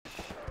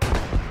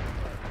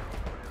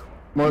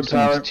More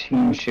tower.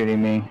 Team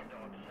shooting me.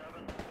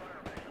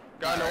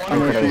 God, no I'm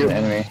wonder gonna we're an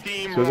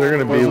enemy. So they're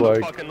gonna be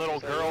like fucking little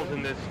girls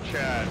in this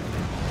chat.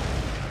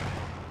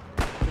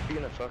 Quit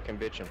being a fucking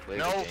bitch and play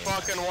No the game.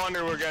 fucking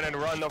wonder we're getting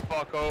run the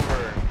fuck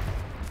over.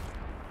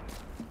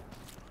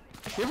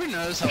 You ever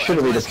notice how I should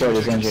have redeployed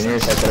his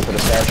engineers. I could have put a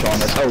satchel on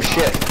this. Oh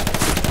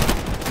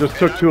shit! just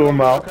took two of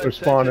them out. They're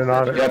spawning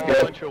on it. Yep,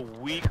 yep. Bunch of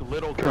weak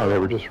little Oh, they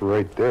were girls. just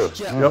right there.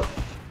 Yep.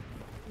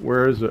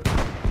 Where is it?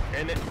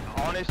 And it,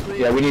 honestly,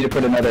 Yeah, we need to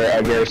put another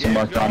garrison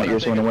mark on it.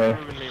 Yours went away.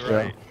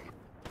 Right.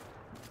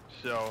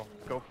 So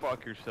go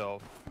fuck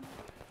yourself.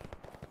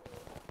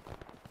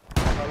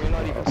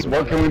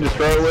 What can we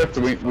destroy it with?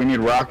 Do we need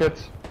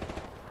rockets?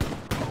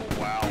 Oh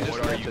wow,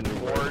 what are you,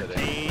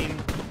 14?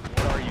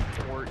 What are you,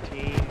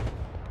 14?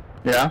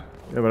 Yeah.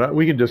 Yeah, but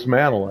we can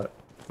dismantle it.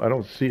 I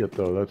don't see it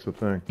though. That's the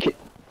thing.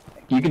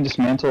 You can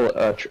dismantle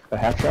a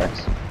half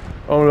tracks.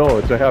 Oh no,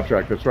 it's a half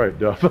track. That's right.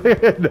 Duh.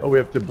 No, we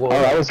have to blow. Oh,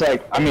 it. I was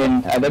like, I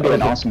mean, that'd be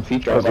an awesome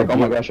feature. I was like, oh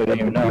my gosh, I didn't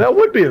even know. That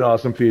would be an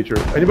awesome feature.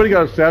 Anybody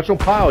got a satchel?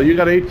 Pile, you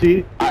got AT?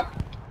 Hey,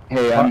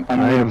 I'm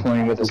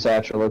redeploying with a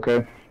satchel.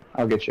 Okay,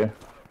 I'll get you.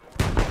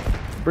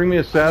 Bring me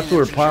a satchel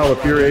or Pile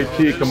if you're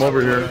AT. Come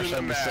over here.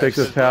 Take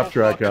this half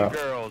track out.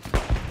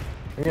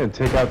 I'm gonna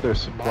take out their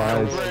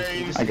supplies.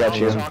 I got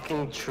you.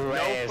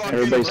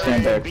 Everybody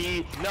stand back.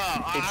 Nah,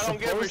 I don't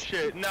give a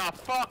shit. Nah,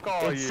 fuck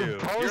all you.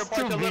 You're a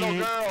bunch of little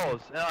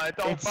girls. Nah, it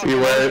don't fucking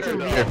matter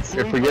though.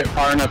 If we get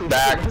far enough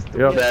back,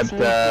 Yep. that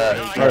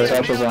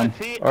satchel's on.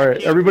 All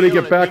right, everybody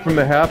get back from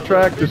the half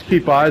track. Just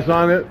keep eyes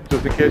on it,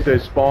 just in case they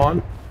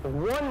spawn.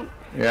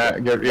 yeah,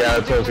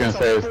 that's what I was gonna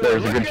say. Is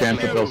there's a good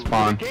chance that they'll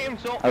spawn.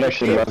 I'd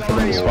actually love for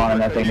them to spawn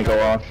and that thing to go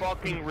off.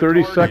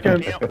 30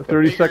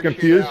 second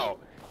fuse.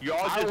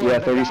 Yeah,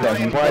 30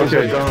 seconds.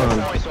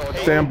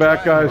 Okay, stand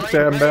back, guys.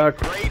 Stand back.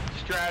 Great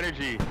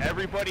strategy.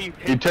 Everybody.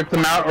 You took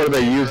them out, or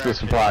they used the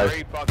supplies?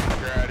 Great fucking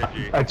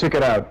strategy. I took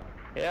it out.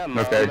 Yeah,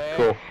 Okay,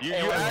 cool. You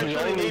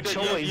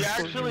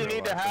actually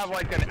need to have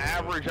like an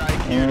average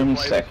IQ to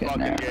play this fucking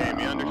now. game.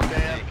 You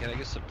understand? Can I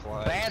get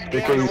supplies? Bad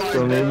Because you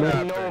still need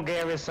me? no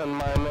garrison,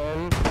 my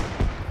man.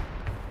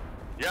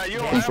 Yeah, you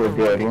I think we're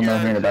good. We'll know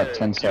here in about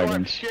 10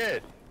 seconds.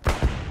 Shit.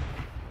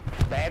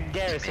 Bad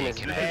garrison is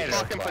Can I better get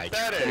fucking supplies?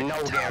 pathetic. than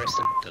no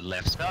garrison. The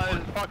left That spawn.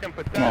 is fucking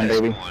pathetic. Come on,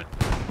 baby.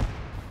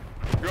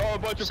 You're all a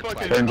bunch of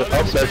fucking Turns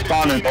out they're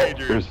spawning. Oh,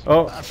 teenagers.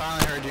 Oh, I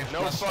finally heard you.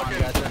 No Left spawn, fucking-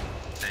 gotcha.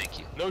 Thank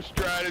you. No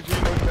strategy,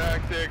 no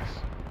tactics.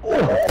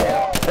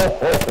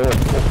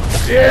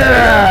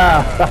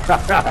 yeah!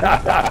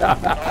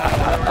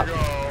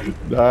 Oh,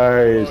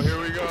 Nice. here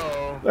we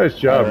go. Nice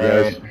job, All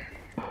right. guys.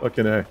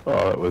 Fucking A.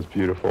 Oh, it was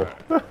beautiful.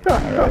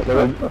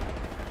 Alright,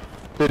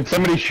 Did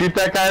somebody shoot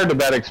that guy, or did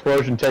that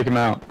explosion take him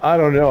out? I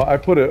don't know. I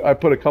put a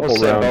couple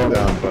Let's say rounds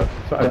both. down,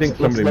 but I think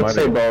somebody let's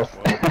might say have.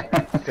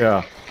 both.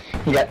 Yeah.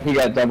 he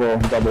got double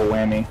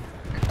whammy.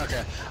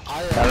 Okay.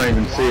 I don't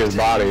even see his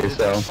body,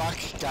 so. Fuck.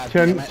 God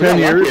 10 damn it. 10 Lucky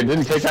years. it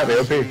didn't take out the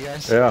OP. You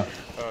guys? Yeah.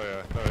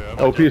 Oh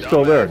yeah. OP is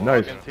still there.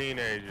 Nice.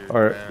 Teenagers,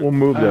 All right, man. we'll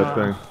move that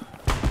thing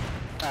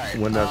Alright.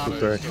 when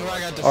necessary. Who I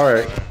got to All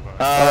right.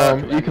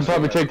 You can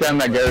probably take down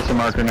that garrison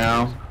marker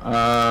now.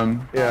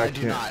 Yeah, I I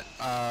do can't.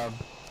 not.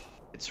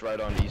 It's right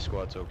on E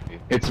squad's OP.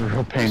 It's a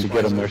real pain to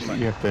get them there. So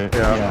you have to.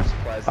 Yeah.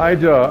 Supplies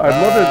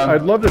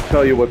I'd love to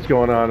tell you what's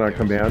going on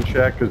command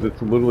check because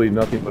it's literally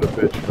nothing but a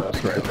bitch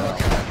fest right now.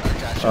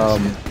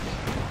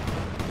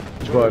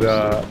 But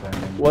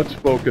let's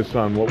focus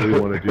on what we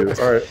want to do.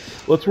 All right,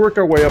 let's work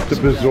our way up to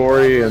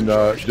Bizori and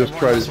just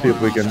try to see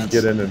if we can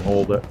get in and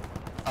hold it.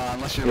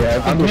 Unless you're Yeah, I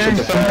think I'm we hearing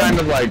should some defend. kind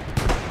of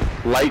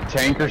like light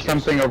tank or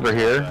something over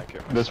here,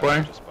 this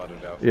way.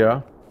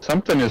 Yeah.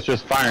 Something is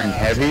just firing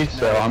heavy,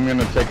 so I'm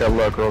gonna take a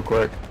look real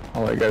quick.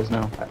 I'll let you guys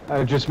know.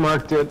 I just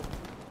marked it.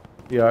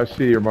 Yeah, I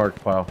see your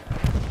marked pile.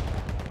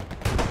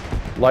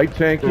 Light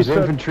tank, you There's said?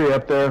 infantry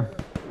up there.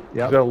 Is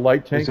that a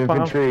light tank There's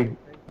pile? infantry.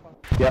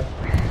 Yep.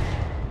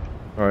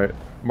 All right,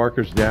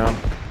 marker's down.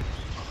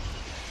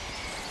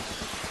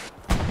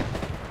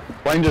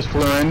 Plane just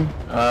flew in.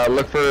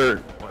 Look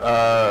for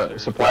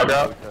supply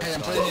drop. Hey,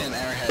 I'm putting in an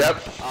airhead.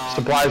 Yep.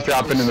 Supplies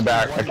dropping in the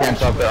back. I can't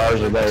tell if they're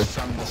ours or theirs.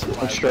 From the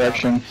supply Which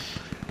direction?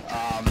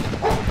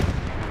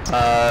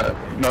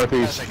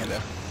 Northeast. Second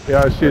though.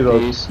 Yeah, I see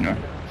those. East? No.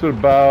 It's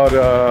about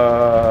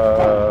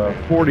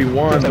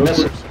 41. If it's a Those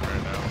missile,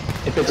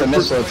 are- if it's a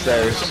missile, it's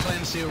theirs.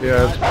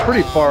 Yeah, it's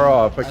pretty far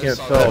off. I can't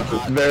tell.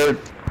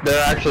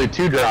 They're actually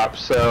two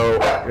drops, so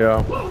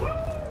Yeah.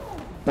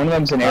 One of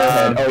them's an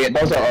airhead. Oh yeah,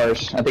 those are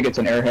ours. I think it's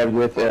an airhead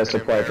with a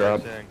supply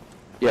drop.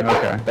 Yep.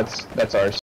 Okay. That's ours.